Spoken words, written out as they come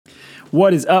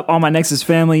What is up, all my Nexus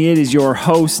family? It is your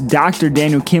host, Dr.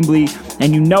 Daniel Kimbley,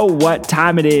 and you know what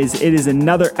time it is. It is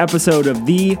another episode of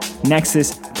the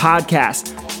Nexus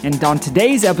Podcast. And on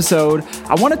today's episode,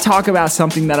 I want to talk about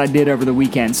something that I did over the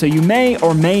weekend. So you may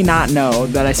or may not know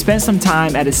that I spent some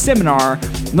time at a seminar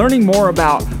learning more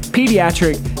about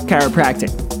pediatric chiropractic.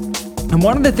 And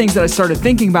one of the things that I started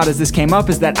thinking about as this came up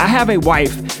is that I have a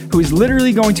wife who is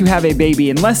literally going to have a baby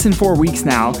in less than 4 weeks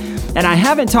now. And I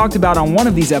haven't talked about on one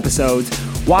of these episodes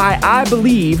why I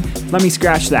believe,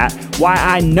 why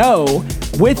I know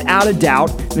without a doubt,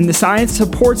 and the science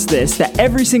supports this, that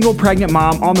every single pregnant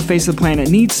mom on the face of the planet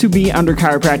needs to be under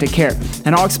chiropractic care.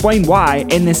 And I'll explain why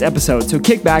in this episode. So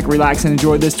kick back, relax, and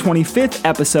enjoy this 25th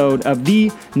episode of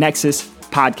the Nexus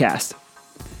Podcast.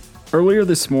 Earlier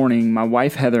this morning, my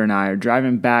wife Heather and I are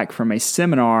driving back from a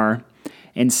seminar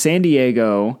in San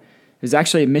Diego. It was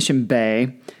actually at Mission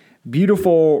Bay.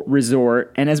 Beautiful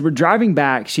resort. And as we're driving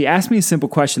back, she asked me a simple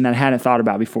question that I hadn't thought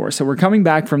about before. So we're coming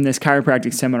back from this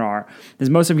chiropractic seminar.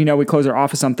 As most of you know, we closed our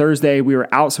office on Thursday. We were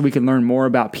out so we could learn more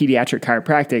about pediatric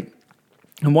chiropractic.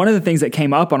 And one of the things that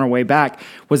came up on our way back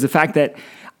was the fact that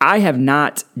I have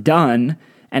not done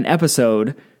an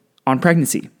episode on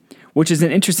pregnancy, which is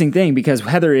an interesting thing because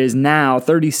Heather is now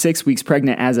 36 weeks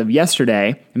pregnant as of yesterday.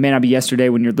 It may not be yesterday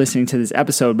when you're listening to this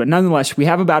episode, but nonetheless, we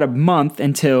have about a month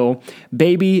until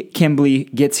baby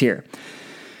Kimbley gets here.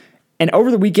 And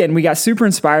over the weekend, we got super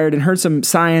inspired and heard some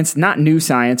science, not new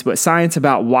science, but science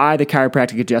about why the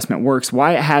chiropractic adjustment works,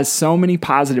 why it has so many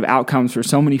positive outcomes for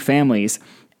so many families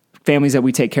that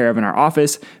we take care of in our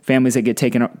office, families that get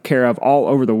taken care of all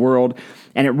over the world.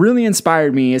 And it really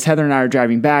inspired me as Heather and I are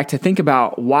driving back to think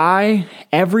about why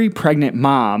every pregnant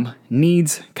mom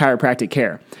needs chiropractic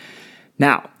care.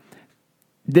 Now,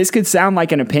 this could sound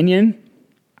like an opinion,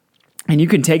 and you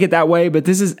can take it that way, but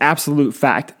this is absolute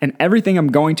fact. And everything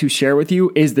I'm going to share with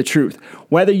you is the truth.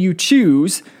 Whether you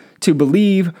choose to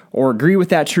believe or agree with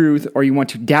that truth, or you want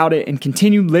to doubt it and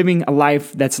continue living a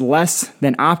life that's less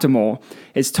than optimal,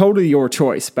 is totally your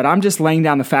choice. But I'm just laying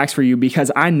down the facts for you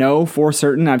because I know for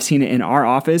certain, I've seen it in our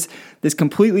office, this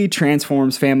completely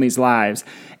transforms families' lives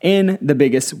in the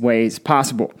biggest ways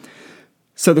possible.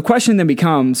 So the question then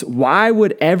becomes, why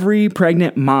would every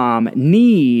pregnant mom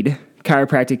need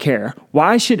chiropractic care?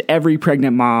 Why should every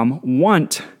pregnant mom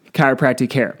want chiropractic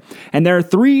care? And there are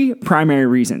three primary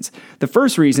reasons. The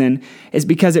first reason is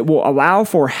because it will allow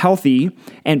for healthy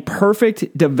and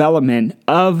perfect development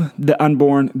of the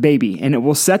unborn baby. And it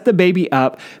will set the baby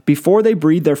up before they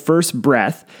breathe their first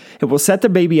breath. It will set the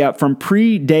baby up from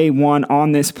pre-day one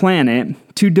on this planet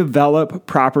to develop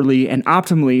properly and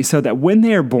optimally so that when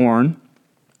they are born,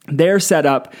 they're set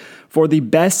up for the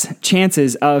best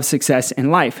chances of success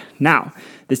in life. Now,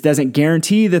 this doesn't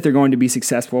guarantee that they're going to be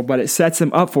successful, but it sets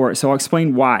them up for it. So I'll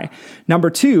explain why. Number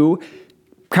two,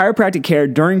 chiropractic care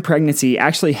during pregnancy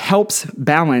actually helps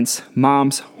balance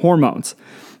mom's hormones.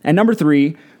 And number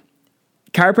three,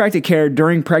 chiropractic care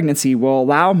during pregnancy will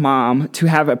allow mom to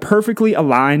have a perfectly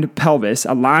aligned pelvis,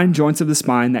 aligned joints of the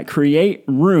spine that create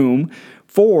room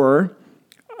for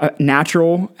a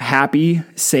natural, happy,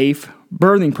 safe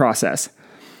birthing process.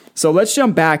 So let's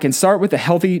jump back and start with the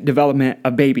healthy development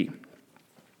of baby.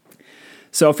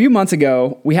 So a few months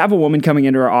ago, we have a woman coming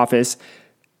into our office,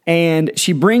 and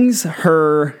she brings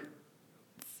her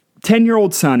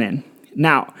 10-year-old son in.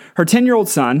 Now, her 10-year-old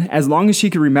son, as long as she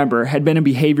could remember, had been a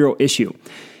behavioral issue.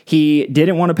 He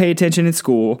didn't want to pay attention in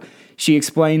school. She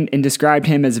explained and described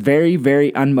him as very,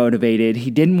 very unmotivated. He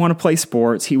didn't want to play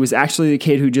sports. He was actually the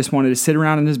kid who just wanted to sit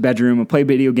around in his bedroom and play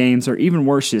video games, or even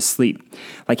worse, just sleep.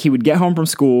 Like, he would get home from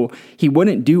school, he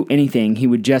wouldn't do anything, he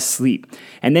would just sleep.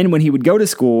 And then when he would go to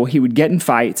school, he would get in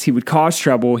fights, he would cause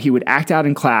trouble, he would act out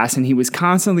in class, and he was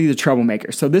constantly the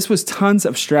troublemaker. So this was tons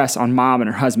of stress on mom and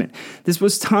her husband. This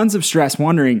was tons of stress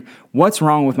wondering, what's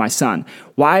wrong with my son?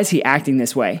 Why is he acting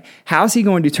this way? How is he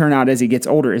going to turn out as he gets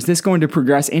older? Is this going to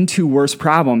progress into worse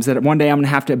problems that one day I'm going to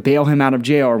have to bail him out of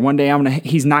jail, or one day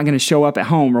he's not going to show up at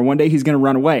home, or one day he's going to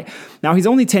run away? Now, he's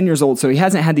only 10 years old, so he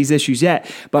hasn't had these issues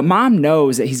yet, but mom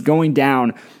knows that he's going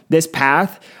down this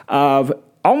path of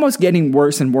almost getting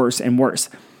worse and worse and worse.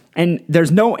 And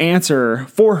there's no answer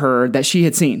for her that she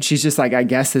had seen. She's just like, I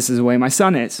guess this is the way my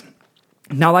son is.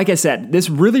 Now, like I said, this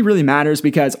really, really matters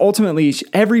because ultimately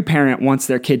every parent wants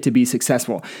their kid to be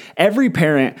successful. Every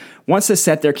parent wants to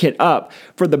set their kid up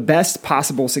for the best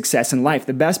possible success in life,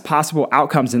 the best possible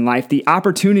outcomes in life, the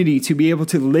opportunity to be able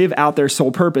to live out their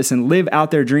sole purpose and live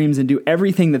out their dreams and do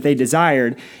everything that they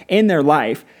desired in their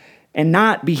life and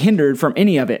not be hindered from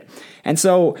any of it. And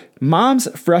so mom's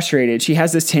frustrated. She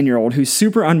has this 10-year-old who's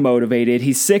super unmotivated.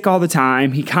 He's sick all the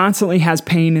time. He constantly has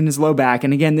pain in his low back.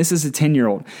 And again, this is a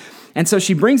 10-year-old. And so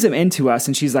she brings him into us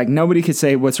and she's like, nobody could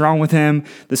say what's wrong with him.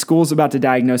 The school's about to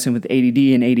diagnose him with ADD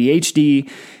and ADHD.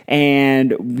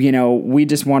 And, we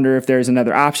just wonder if there's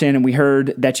another option. And we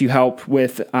heard that you help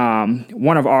with one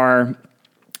of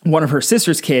her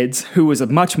sister's kids who was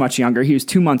much, much younger. He was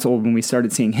 2 months old when we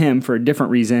started seeing him for a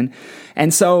different reason.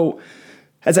 And so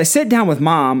as I sit down with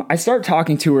mom, I start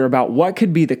talking to her about what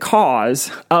could be the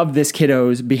cause of this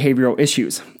kiddo's behavioral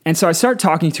issues. And so I start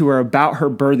talking to her about her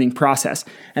birthing process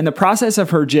and the process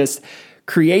of her just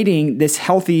creating this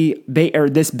healthy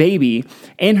this baby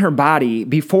in her body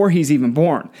before he's even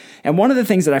born. And one of the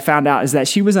things that I found out is that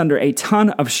she was under a ton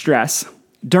of stress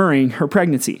during her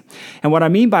pregnancy. And what I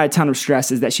mean by a ton of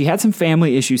stress is that she had some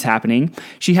family issues happening.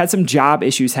 She had some job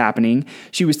issues happening.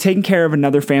 She was taking care of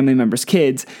another family member's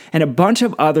kids and a bunch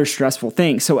of other stressful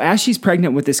things. So as she's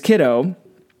pregnant with this kiddo,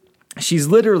 she's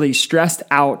literally stressed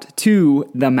out to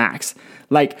the max,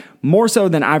 like more so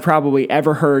than I probably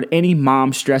ever heard any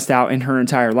mom stressed out in her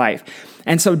entire life.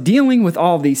 And so dealing with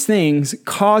all of these things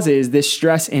causes this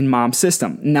stress in mom's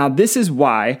system. Now, this is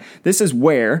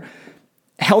where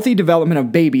healthy development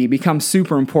of baby becomes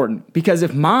super important, because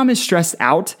if mom is stressed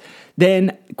out,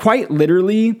 then quite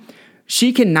literally,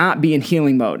 she cannot be in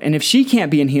healing mode. And if she can't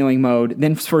be in healing mode,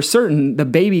 then for certain, the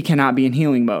baby cannot be in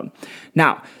healing mode.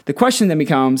 Now, the question then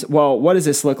becomes, well, what does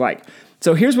this look like?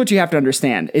 So here's what you have to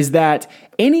understand is that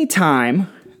anytime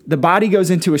the body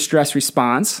goes into a stress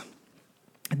response,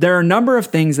 there are a number of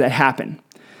things that happen.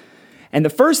 And the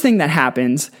first thing that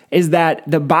happens is that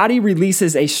the body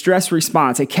releases a stress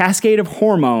response, a cascade of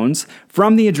hormones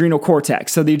from the adrenal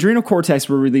cortex. So the adrenal cortex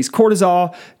will release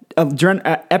cortisol,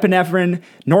 epinephrine,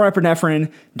 norepinephrine,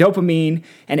 dopamine,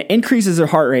 and it increases the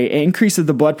heart rate, it increases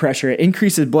the blood pressure, it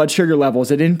increases blood sugar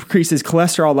levels, it increases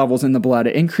cholesterol levels in the blood,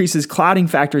 it increases clotting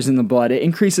factors in the blood, it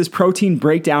increases protein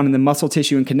breakdown in the muscle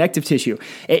tissue and connective tissue,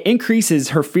 it increases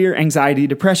her fear, anxiety,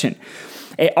 depression.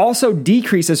 It also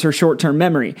decreases her short-term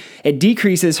memory. It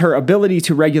decreases her ability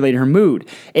to regulate her mood.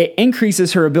 It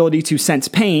increases her ability to sense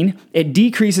pain. It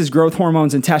decreases growth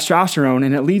hormones and testosterone,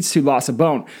 and it leads to loss of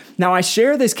bone. Now, I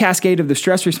share this cascade of the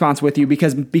stress response with you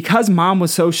because mom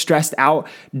was so stressed out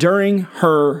during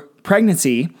her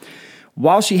pregnancy.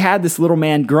 While she had this little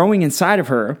man growing inside of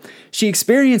her, she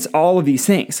experienced all of these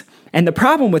things. And the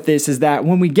problem with this is that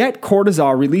when we get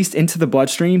cortisol released into the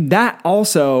bloodstream, that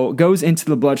also goes into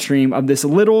the bloodstream of this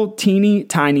little teeny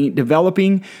tiny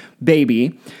developing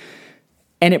baby,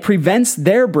 and it prevents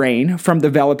their brain from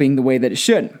developing the way that it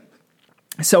should.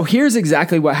 So here's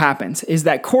exactly what happens, is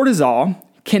that cortisol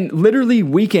can literally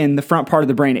weaken the front part of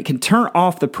the brain. It can turn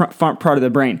off the front part of the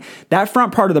brain. That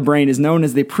front part of the brain is known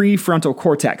as the prefrontal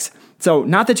cortex. So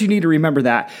not that you need to remember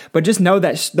that, but just know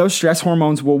that those stress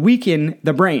hormones will weaken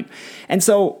the brain. And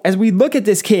so as we look at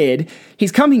this kid,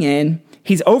 he's coming in,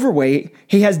 he's overweight,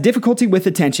 he has difficulty with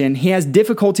attention, he has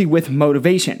difficulty with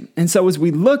motivation. And so as we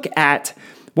look at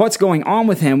what's going on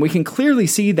with him, we can clearly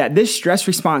see that this stress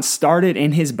response started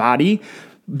in his body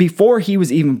before he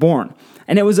was even born.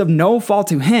 And it was of no fault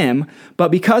to him, but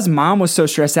because mom was so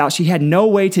stressed out, she had no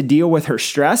way to deal with her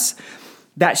stress,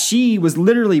 that she was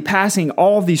literally passing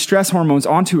all of these stress hormones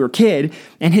onto her kid,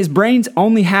 and his brain's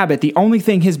only habit, the only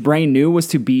thing his brain knew was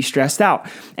to be stressed out.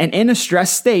 And in a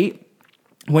stress state,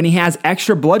 when he has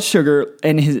extra blood sugar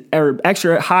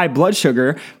extra high blood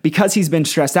sugar because he's been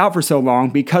stressed out for so long,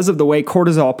 because of the way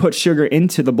cortisol puts sugar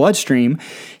into the bloodstream,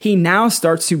 he now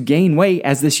starts to gain weight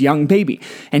as this young baby,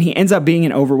 and he ends up being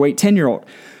an overweight 10-year-old.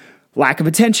 Lack of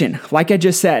attention. Like I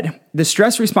just said, the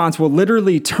stress response will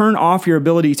literally turn off your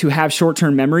ability to have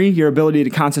short-term memory, your ability to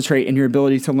concentrate, and your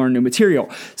ability to learn new material.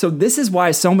 So this is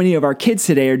why so many of our kids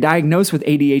today are diagnosed with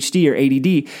ADHD or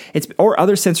ADD, or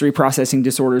other sensory processing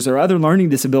disorders or other learning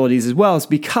disabilities as well, is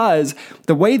because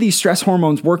the way these stress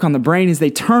hormones work on the brain is they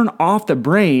turn off the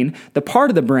brain, the part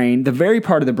of the brain, the very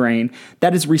part of the brain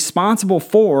that is responsible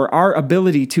for our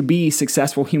ability to be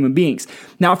successful human beings.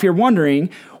 Now, if you're wondering,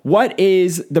 what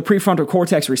is the prefrontal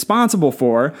cortex responsible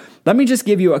for? Let me just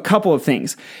give you a couple of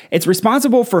things. It's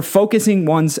responsible for focusing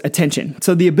one's attention.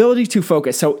 So the ability to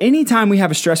focus. So anytime we have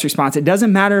a stress response, it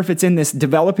doesn't matter if it's in this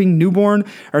developing newborn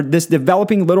or this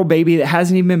developing little baby that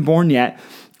hasn't even been born yet,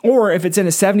 or if it's in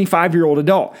a 75-year-old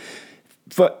adult.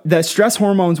 The stress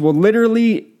hormones will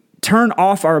literally turn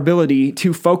off our ability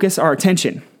to focus our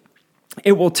attention.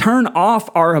 It will turn off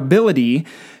our ability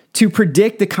to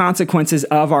predict the consequences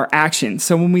of our actions.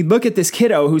 So when we look at this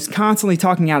kiddo who's constantly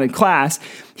talking out in class,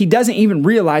 he doesn't even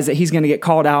realize that he's going to get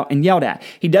called out and yelled at.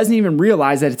 He doesn't even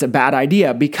realize that it's a bad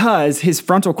idea because his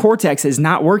frontal cortex is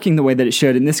not working the way that it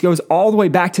should. And this goes all the way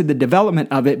back to the development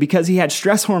of it because he had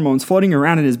stress hormones floating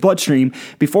around in his bloodstream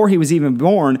before he was even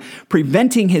born,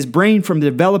 preventing his brain from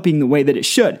developing the way that it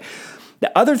should.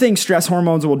 The other thing stress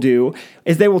hormones will do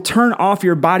is they will turn off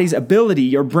your body's ability,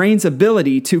 your brain's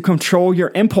ability to control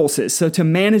your impulses, so to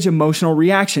manage emotional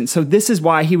reactions. So this is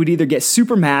why he would either get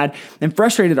super mad and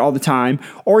frustrated all the time,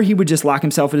 or he would just lock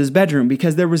himself in his bedroom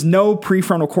because there was no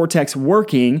prefrontal cortex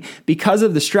working because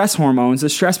of the stress hormones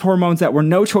that were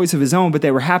no choice of his own, but they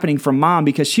were happening from mom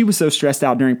because she was so stressed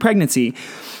out during pregnancy,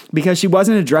 because she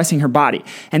wasn't addressing her body.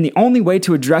 And the only way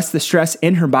to address the stress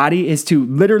in her body is to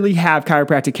literally have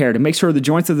chiropractic care to make sure the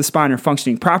joints of the spine are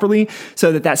functioning properly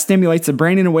so that stimulates the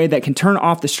brain in a way that can turn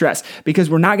off the stress, because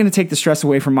we're not going to take the stress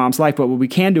away from mom's life, but what we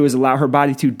can do is allow her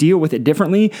body to deal with it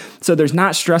differently so there's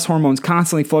not stress hormones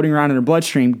constantly floating around in her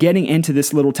bloodstream getting into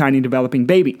this little tiny developing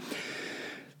baby.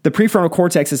 The prefrontal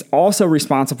cortex is also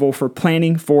responsible for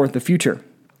planning for the future.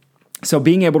 So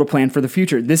being able to plan for the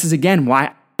future. This is again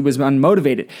why was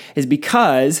unmotivated, is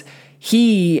because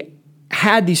he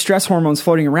had these stress hormones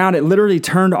floating around. It literally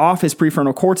turned off his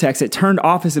prefrontal cortex. It turned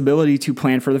off his ability to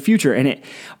plan for the future. And it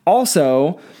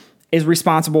also is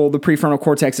responsible, the prefrontal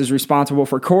cortex is responsible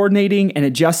for coordinating and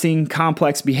adjusting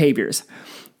complex behaviors.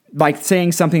 Like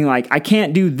saying something like, I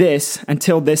can't do this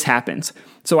until this happens.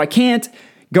 So I can't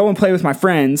go and play with my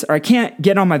friends, or I can't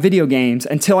get on my video games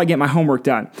until I get my homework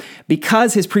done.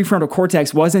 Because his prefrontal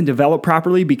cortex wasn't developed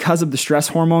properly because of the stress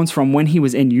hormones from when he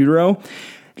was in utero,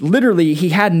 literally, he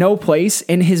had no place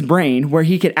in his brain where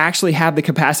he could actually have the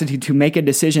capacity to make a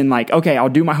decision like, okay, I'll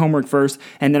do my homework first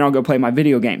and then I'll go play my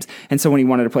video games. And so when he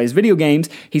wanted to play his video games,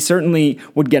 he certainly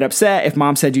would get upset if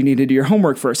mom said you need to do your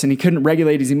homework first, and he couldn't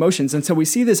regulate his emotions. And so we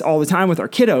see this all the time with our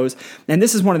kiddos. And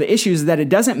this is one of the issues, is that it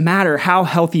doesn't matter how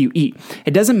healthy you eat.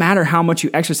 It doesn't matter how much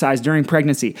you exercise during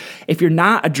pregnancy. If you're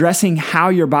not addressing how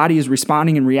your body is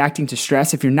responding and reacting to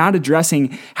stress, if you're not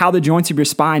addressing how the joints of your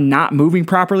spine not moving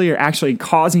properly are actually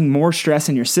causing more stress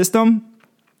in your system,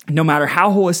 no matter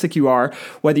how holistic you are,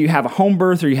 whether you have a home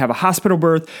birth or you have a hospital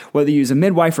birth, whether you use a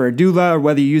midwife or a doula, or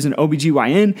whether you use an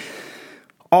OBGYN,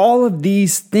 all of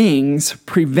these things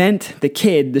prevent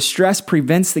the stress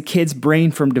prevents the kid's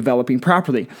brain from developing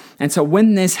properly. And so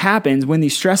when this happens, when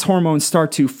these stress hormones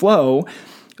start to flow,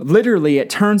 literally, it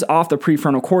turns off the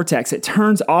prefrontal cortex. It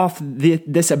turns off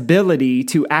this ability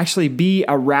to actually be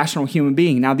a rational human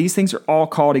being. Now, these things are all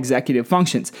called executive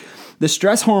functions. The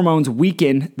stress hormones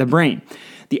weaken the brain.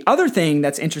 The other thing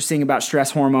that's interesting about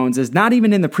stress hormones is not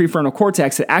even in the prefrontal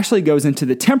cortex. It actually goes into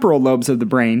the temporal lobes of the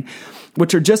brain,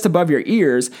 which are just above your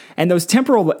ears. And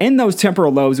in those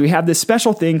temporal lobes, we have this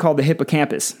special thing called the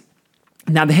hippocampus.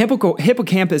 Now, the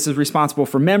hippocampus is responsible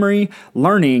for memory,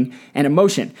 learning, and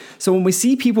emotion. So when we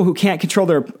see people who can't control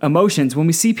their emotions, when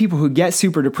we see people who get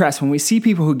super depressed, when we see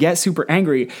people who get super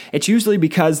angry, it's usually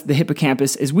because the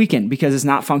hippocampus is weakened, because it's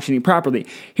not functioning properly.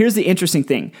 Here's the interesting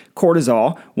thing.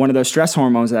 Cortisol, one of those stress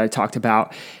hormones that I talked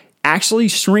about, actually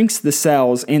shrinks the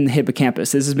cells in the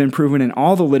hippocampus. This has been proven in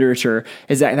all the literature,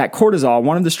 is that cortisol,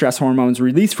 one of the stress hormones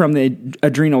released from the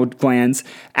adrenal glands,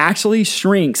 actually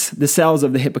shrinks the cells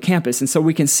of the hippocampus. And so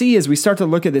we can see, as we start to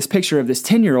look at this picture of this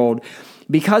 10-year-old,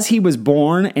 because he was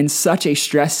born in such a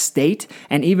stressed state,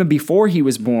 and even before he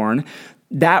was born,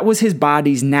 that was his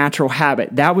body's natural habit.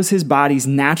 That was his body's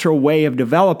natural way of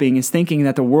developing, is thinking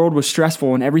that the world was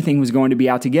stressful and everything was going to be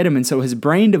out to get him. And so his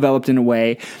brain developed in a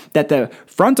way that the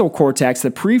frontal cortex,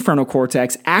 the prefrontal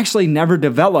cortex, actually never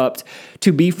developed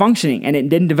to be functioning. And it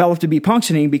didn't develop to be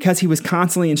functioning because he was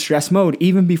constantly in stress mode,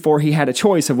 even before he had a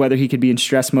choice of whether he could be in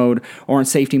stress mode or in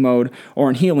safety mode or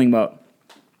in healing mode.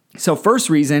 So first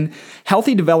reason,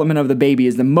 healthy development of the baby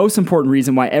is the most important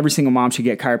reason why every single mom should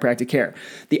get chiropractic care.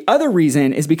 The other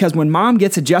reason is because when mom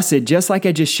gets adjusted, just like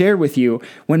I just shared with you,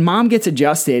 when mom gets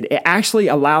adjusted, it actually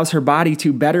allows her body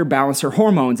to better balance her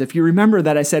hormones. If you remember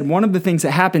that I said one of the things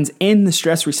that happens in the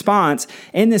stress response,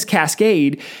 in this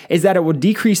cascade, is that it will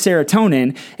decrease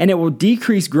serotonin and it will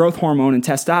decrease growth hormone and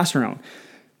testosterone.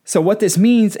 So what this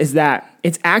means is that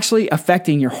it's actually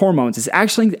affecting your hormones. It's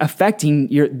actually affecting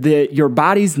your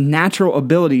body's natural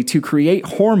ability to create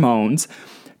hormones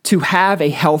to have a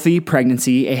healthy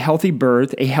pregnancy, a healthy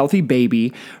birth, a healthy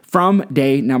baby from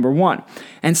day number one.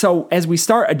 And so as we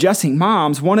start adjusting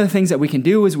moms, one of the things that we can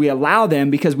do is we allow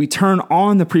them, because we turn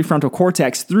on the prefrontal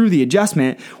cortex through the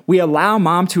adjustment, we allow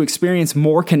mom to experience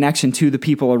more connection to the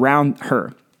people around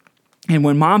her. And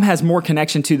when mom has more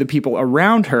connection to the people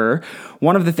around her,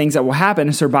 one of the things that will happen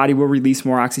is her body will release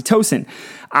more oxytocin.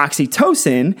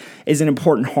 Oxytocin is an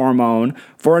important hormone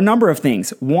for a number of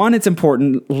things. One, it's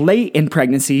important late in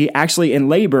pregnancy, actually in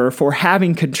labor, for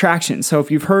having contractions. So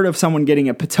if you've heard of someone getting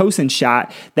a Pitocin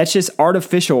shot, that's just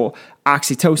artificial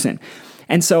oxytocin.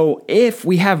 And so if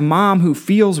we have mom who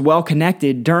feels well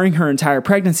connected during her entire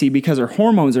pregnancy because her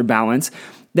hormones are balanced,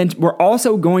 then we're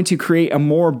also going to create a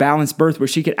more balanced birth where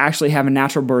she could actually have a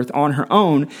natural birth on her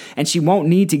own, and she won't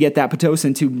need to get that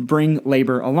Pitocin to bring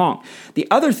labor along. The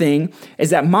other thing is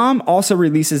that mom also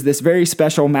releases this very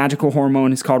special magical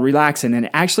hormone. It's called relaxin, and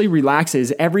it actually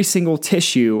relaxes every single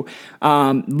tissue,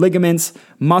 ligaments,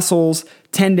 muscles,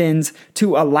 tendons,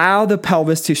 to allow the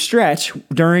pelvis to stretch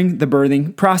during the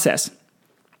birthing process,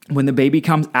 when the baby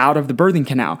comes out of the birthing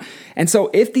canal. And so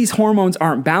if these hormones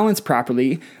aren't balanced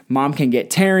properly, mom can get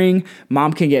tearing,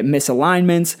 mom can get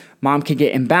misalignments, mom can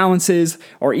get imbalances,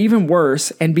 or even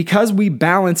worse. And because we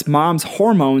balance mom's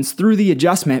hormones through the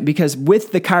adjustment, because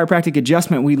with the chiropractic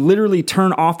adjustment, we literally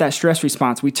turn off that stress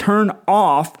response. We turn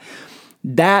off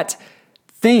that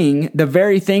thing, the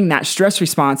very thing, that stress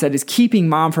response that is keeping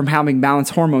mom from having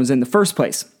balanced hormones in the first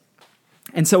place.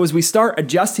 And so as we start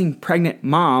adjusting pregnant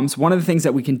moms, one of the things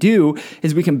that we can do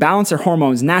is we can balance their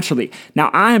hormones naturally. Now,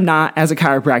 I am not, as a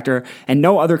chiropractor, and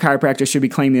no other chiropractor should be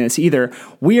claiming this either,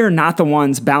 we are not the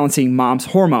ones balancing mom's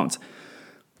hormones.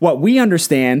 What we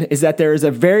understand is that there is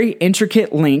a very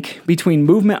intricate link between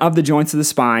movement of the joints of the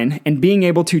spine and being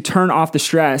able to turn off the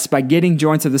stress by getting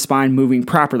joints of the spine moving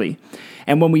properly.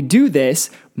 And when we do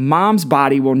this, mom's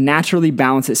body will naturally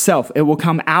balance itself. It will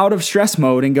come out of stress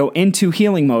mode and go into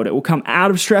healing mode. It will come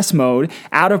out of stress mode,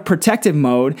 out of protective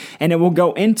mode, and it will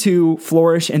go into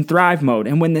flourish and thrive mode.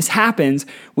 And when this happens,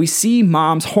 we see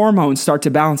mom's hormones start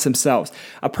to balance themselves.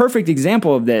 A perfect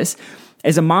example of this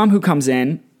is a mom who comes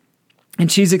in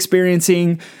and she's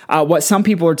experiencing what some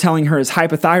people are telling her is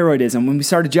hypothyroidism. When we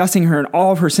start adjusting her and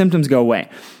all of her symptoms go away.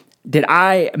 Did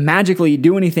I magically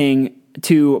do anything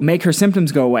to make her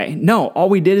symptoms go away? No, all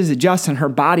we did is adjust and her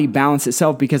body balanced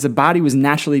itself because the body was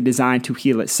naturally designed to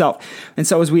heal itself. And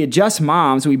so as we adjust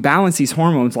moms, we balance these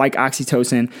hormones like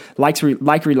oxytocin, like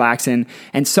relaxin,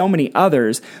 and so many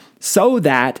others, so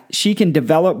that she can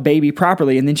develop baby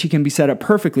properly and then she can be set up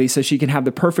perfectly so she can have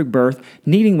the perfect birth,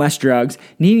 needing less drugs,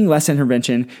 needing less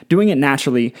intervention, doing it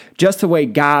naturally, just the way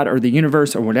God or the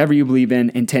universe or whatever you believe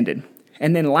in intended.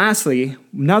 And then lastly,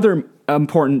 another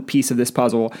important piece of this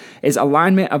puzzle is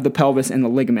alignment of the pelvis and the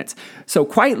ligaments. So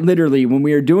quite literally, when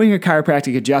we are doing a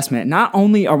chiropractic adjustment, not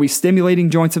only are we stimulating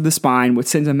joints of the spine, which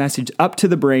sends a message up to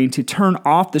the brain to turn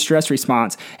off the stress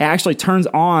response, it actually turns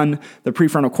on the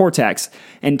prefrontal cortex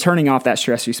and turning off that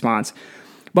stress response.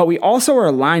 But we also are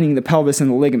aligning the pelvis and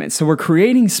the ligaments. So we're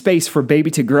creating space for baby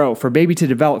to grow, for baby to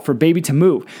develop, for baby to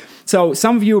move. So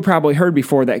some of you have probably heard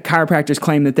before that chiropractors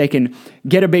claim that they can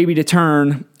get a baby to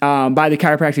turn by the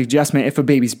chiropractic adjustment if a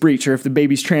baby's breech or if the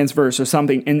baby's transverse or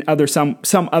something in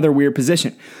some other weird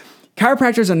position.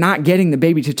 Chiropractors are not getting the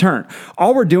baby to turn.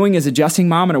 All we're doing is adjusting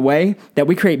mom in a way that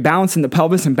we create balance in the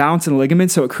pelvis and balance in the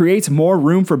ligaments, so it creates more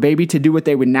room for baby to do what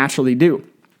they would naturally do.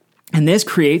 And this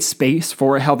creates space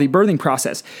for a healthy birthing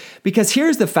process. Because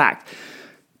here's the fact.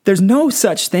 There's no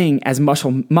such thing as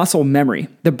muscle memory.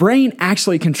 The brain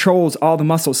actually controls all the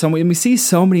muscles. So when we see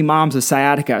so many moms with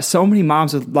sciatica, so many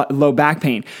moms with low back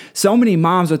pain, so many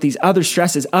moms with these other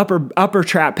stresses, upper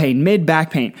trap pain, mid back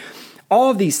pain, all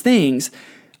of these things,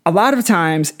 a lot of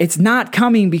times it's not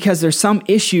coming because there's some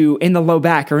issue in the low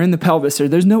back or in the pelvis, or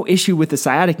there's no issue with the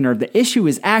sciatic nerve. The issue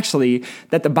is actually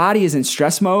that the body is in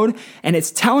stress mode and it's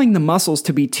telling the muscles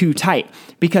to be too tight,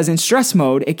 because in stress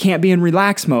mode, it can't be in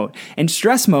relax mode. In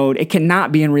stress mode, it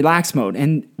cannot be in relax mode.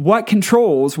 And what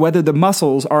controls whether the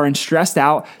muscles are in stressed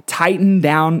out, tightened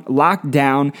down, locked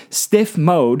down, stiff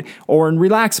mode, or in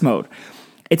relax mode?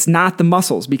 It's not the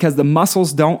muscles, because the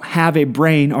muscles don't have a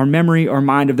brain or memory or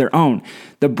mind of their own.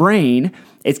 The brain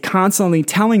is constantly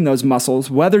telling those muscles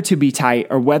whether to be tight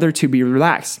or whether to be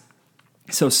relaxed.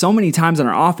 So many times in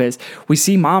our office, we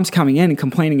see moms coming in and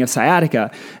complaining of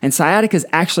sciatica, and sciatica is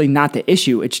actually not the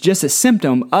issue. It's just a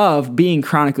symptom of being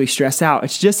chronically stressed out.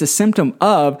 It's just a symptom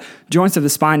of joints of the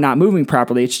spine not moving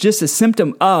properly. It's just a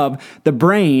symptom of the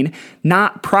brain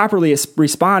not properly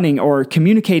responding or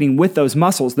communicating with those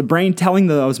muscles, the brain telling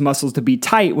those muscles to be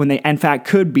tight when they, in fact,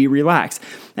 could be relaxed.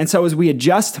 And so as we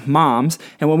adjust moms,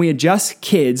 and when we adjust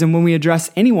kids, and when we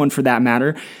adjust anyone for that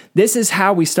matter, this is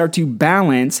how we start to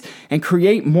balance and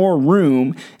create more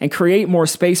room and create more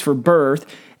space for birth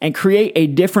and create a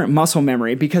different muscle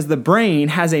memory, because the brain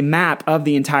has a map of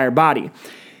the entire body.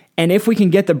 And if we can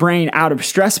get the brain out of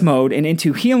stress mode and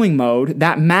into healing mode,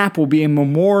 that map will be a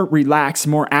more relaxed,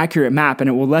 more accurate map, and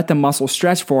it will let the muscle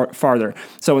stretch farther.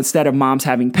 So instead of moms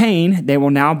having pain, they will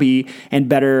now be in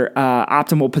better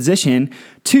optimal position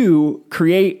to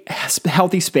create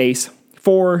healthy space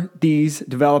for these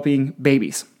developing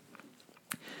babies.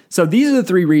 So these are the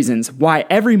 3 reasons why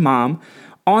every mom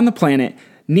on the planet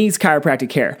needs chiropractic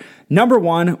care. Number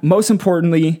 1, most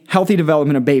importantly, healthy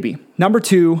development of baby. Number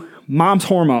 2, mom's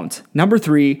hormones. Number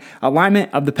 3,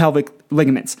 alignment of the pelvic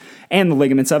ligaments and the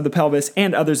ligaments of the pelvis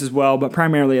and others as well, but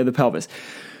primarily of the pelvis.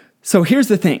 So here's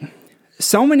the thing.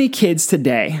 So many kids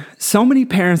today, so many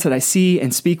parents that I see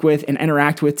and speak with and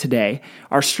interact with today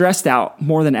are stressed out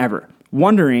more than ever,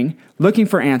 wondering, looking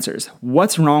for answers.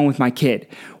 What's wrong with my kid?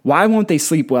 Why won't they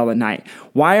sleep well at night?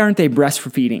 Why aren't they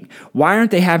breastfeeding? Why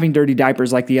aren't they having dirty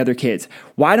diapers like the other kids?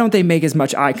 Why don't they make as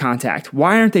much eye contact?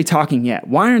 Why aren't they talking yet?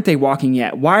 Why aren't they walking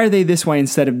yet? Why are they this way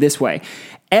instead of this way?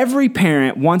 Every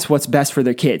parent wants what's best for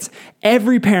their kids.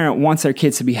 Every parent wants their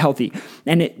kids to be healthy.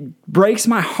 And it breaks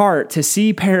my heart to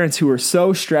see parents who are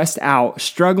so stressed out,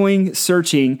 struggling,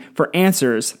 searching for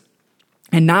answers,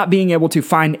 and not being able to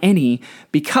find any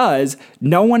because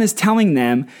no one is telling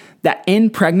them that in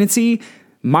pregnancy,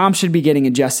 mom should be getting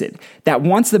adjusted. That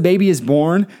once the baby is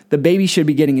born, the baby should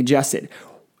be getting adjusted.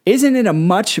 Isn't it a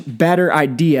much better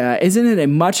idea? Isn't it a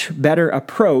much better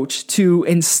approach to,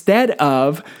 instead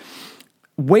of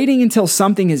waiting until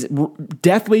something is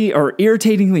deathly or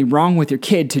irritatingly wrong with your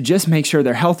kid, to just make sure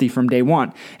they're healthy from day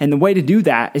one? And the way to do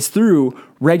that is through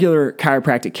regular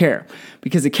chiropractic care.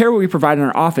 Because the care we provide in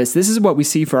our office, this is what we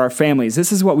see for our families.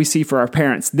 This is what we see for our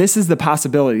parents. This is the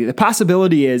possibility. The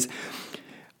possibility is,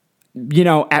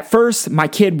 at first, my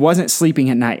kid wasn't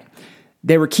sleeping at night.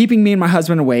 They were keeping me and my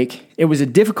husband awake. It was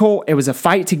a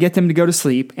fight to get them to go to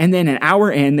sleep. And then an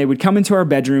hour in, they would come into our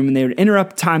bedroom and they would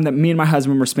interrupt time that me and my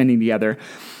husband were spending together.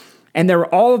 And there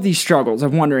were all of these struggles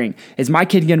of wondering, is my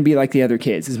kid going to be like the other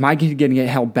kids? Is my kid going to get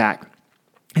held back?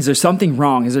 Is there something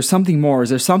wrong? Is there something more? Is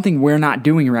there something we're not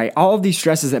doing right? All of these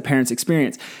stresses that parents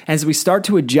experience. As we start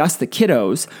to adjust the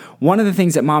kiddos, one of the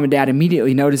things that mom and dad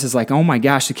immediately notice is like, oh my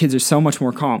gosh, the kids are so much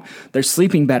more calm. They're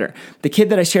sleeping better. The kid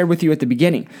that I shared with you at the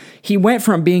beginning, he went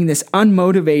from being this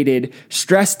unmotivated,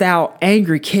 stressed out,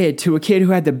 angry kid to a kid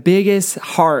who had the biggest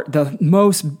heart, the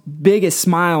biggest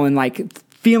smile, and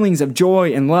feelings of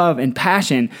joy and love and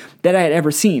passion that I had ever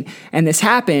seen. And this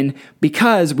happened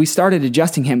because we started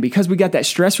adjusting him, because we got that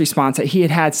stress response that he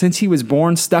had had since he was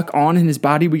born stuck on in his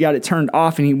body. We got it turned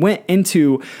off and he went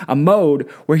into a mode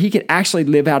where he could actually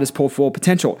live out his full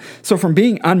potential. So from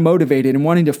being unmotivated and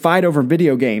wanting to fight over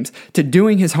video games, to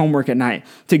doing his homework at night,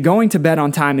 to going to bed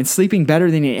on time and sleeping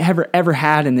better than he ever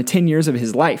had in the 10 years of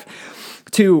his life,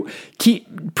 to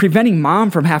keep preventing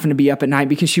mom from having to be up at night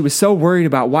because she was so worried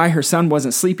about why her son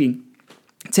wasn't sleeping,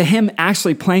 to him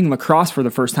actually playing lacrosse for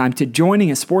the first time, to joining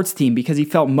a sports team because he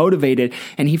felt motivated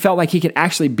and he felt like he could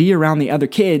actually be around the other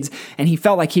kids and he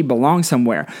felt like he belonged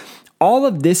somewhere. All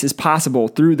of this is possible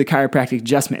through the chiropractic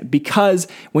adjustment, because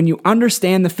when you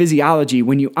understand the physiology,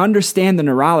 when you understand the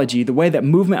neurology, the way that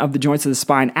movement of the joints of the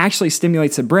spine actually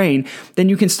stimulates the brain, then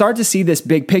you can start to see this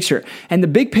big picture. And the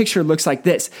big picture looks like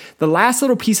this. The last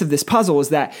little piece of this puzzle is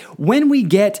that when we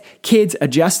get kids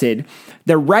adjusted,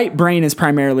 their right brain is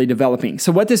primarily developing.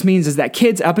 So what this means is that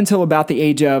kids up until about the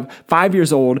age of 5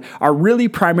 years old are really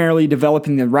primarily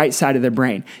developing the right side of their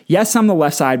brain. Yes, some the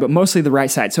left side, but mostly the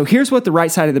right side. So here's what the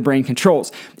right side of the brain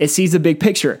controls. It sees the big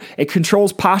picture. It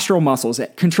controls postural muscles.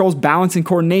 It controls balance and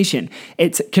coordination.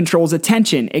 It controls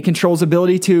attention. It controls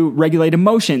ability to regulate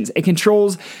emotions. It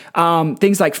controls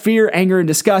things like fear, anger, and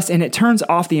disgust, and it turns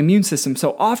off the immune system.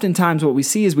 So oftentimes what we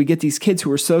see is we get these kids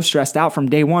who are so stressed out from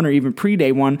day one or even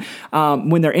pre-day one,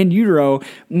 when they're in utero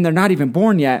and they're not even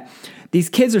born yet. These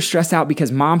kids are stressed out because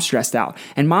mom's stressed out.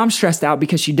 And mom's stressed out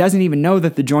because she doesn't even know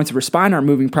that the joints of her spine aren't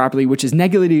moving properly, which is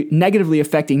negatively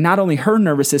affecting not only her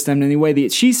nervous system in the way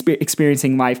that she's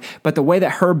experiencing life, but the way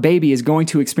that her baby is going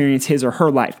to experience his or her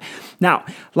life. Now,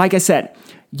 like I said,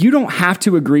 you don't have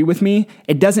to agree with me.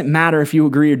 It doesn't matter if you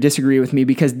agree or disagree with me,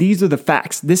 because these are the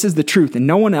facts. This is the truth, and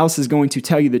no one else is going to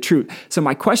tell you the truth. So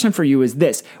my question for you is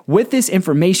this. With this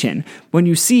information, when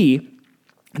you see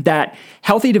that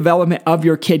healthy development of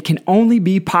your kid can only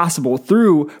be possible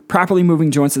through properly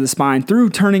moving joints of the spine, through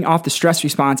turning off the stress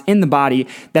response in the body,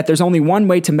 that there's only one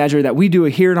way to measure that we do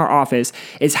it here in our office,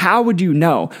 is how would you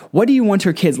know? What do you want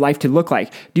your kid's life to look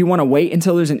like? Do you want to wait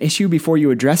until there's an issue before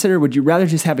you address it, or would you rather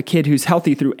just have a kid who's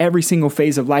healthy through every single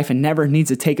phase of life and never needs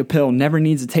to take a pill, never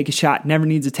needs to take a shot, never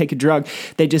needs to take a drug?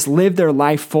 They just live their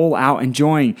life full out,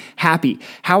 enjoying, happy.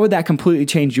 How would that completely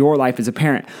change your life as a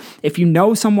parent? If you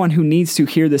know someone who needs to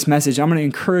hear hear this message, I'm going to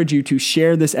encourage you to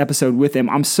share this episode with them.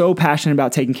 I'm so passionate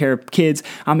about taking care of kids.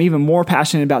 I'm even more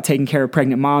passionate about taking care of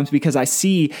pregnant moms because I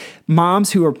see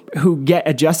moms who get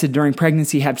adjusted during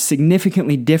pregnancy have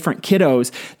significantly different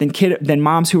kiddos than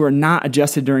moms who are not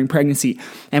adjusted during pregnancy.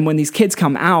 And when these kids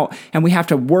come out and we have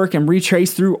to work and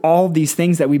retrace through all these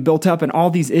things that we built up and all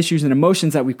these issues and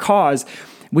emotions that we caused,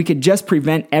 we could just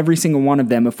prevent every single one of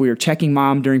them if we were checking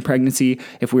mom during pregnancy,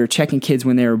 if we were checking kids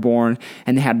when they were born,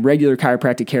 and they had regular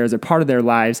chiropractic care as a part of their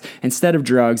lives, instead of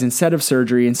drugs, instead of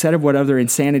surgery, instead of what other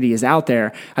insanity is out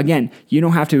there. Again, you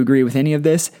don't have to agree with any of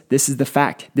this. This is the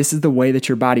fact. This is the way that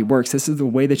your body works. This is the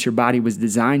way that your body was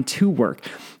designed to work.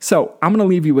 So I'm going to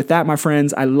leave you with that, my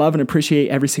friends. I love and appreciate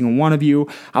every single one of you.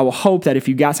 I will hope that if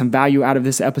you got some value out of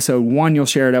this episode, one, you'll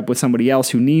share it up with somebody else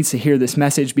who needs to hear this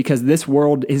message, because this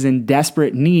world is in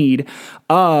desperate need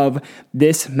of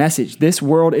this message. This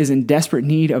world is in desperate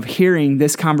need of hearing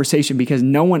this conversation because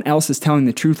no one else is telling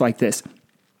the truth like this.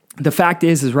 The fact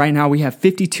is right now we have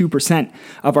 52%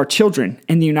 of our children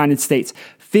in the United States,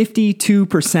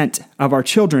 52% of our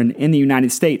children in the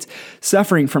United States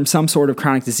suffering from some sort of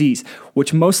chronic disease,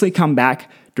 which mostly come back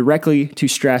directly to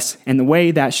stress and the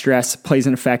way that stress plays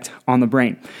an effect on the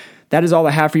brain. That is all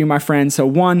I have for you, my friends. So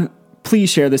one,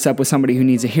 please share this up with somebody who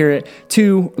needs to hear it.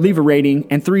 2, leave a rating.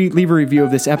 And 3, leave a review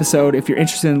of this episode. If you're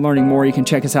interested in learning more, you can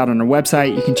check us out on our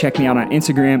website. You can check me out on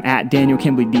Instagram at Daniel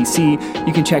Kimbley DC.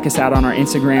 You can check us out on our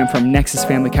Instagram from Nexus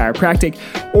Family Chiropractic,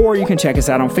 or you can check us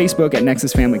out on Facebook at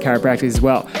Nexus Family Chiropractic as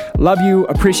well. Love you,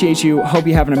 appreciate you. Hope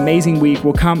you have an amazing week.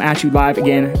 We'll come at you live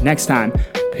again next time.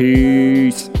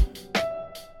 Peace.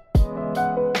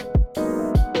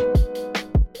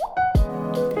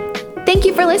 Thank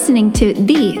you for listening to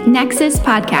the Nexus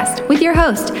Podcast with your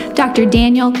host, Dr.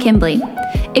 Daniel Kimbley.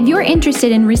 If you're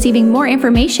interested in receiving more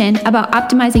information about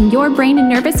optimizing your brain and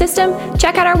nervous system,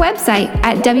 check out our website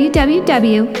at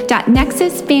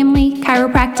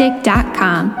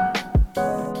www.nexusfamilychiropractic.com.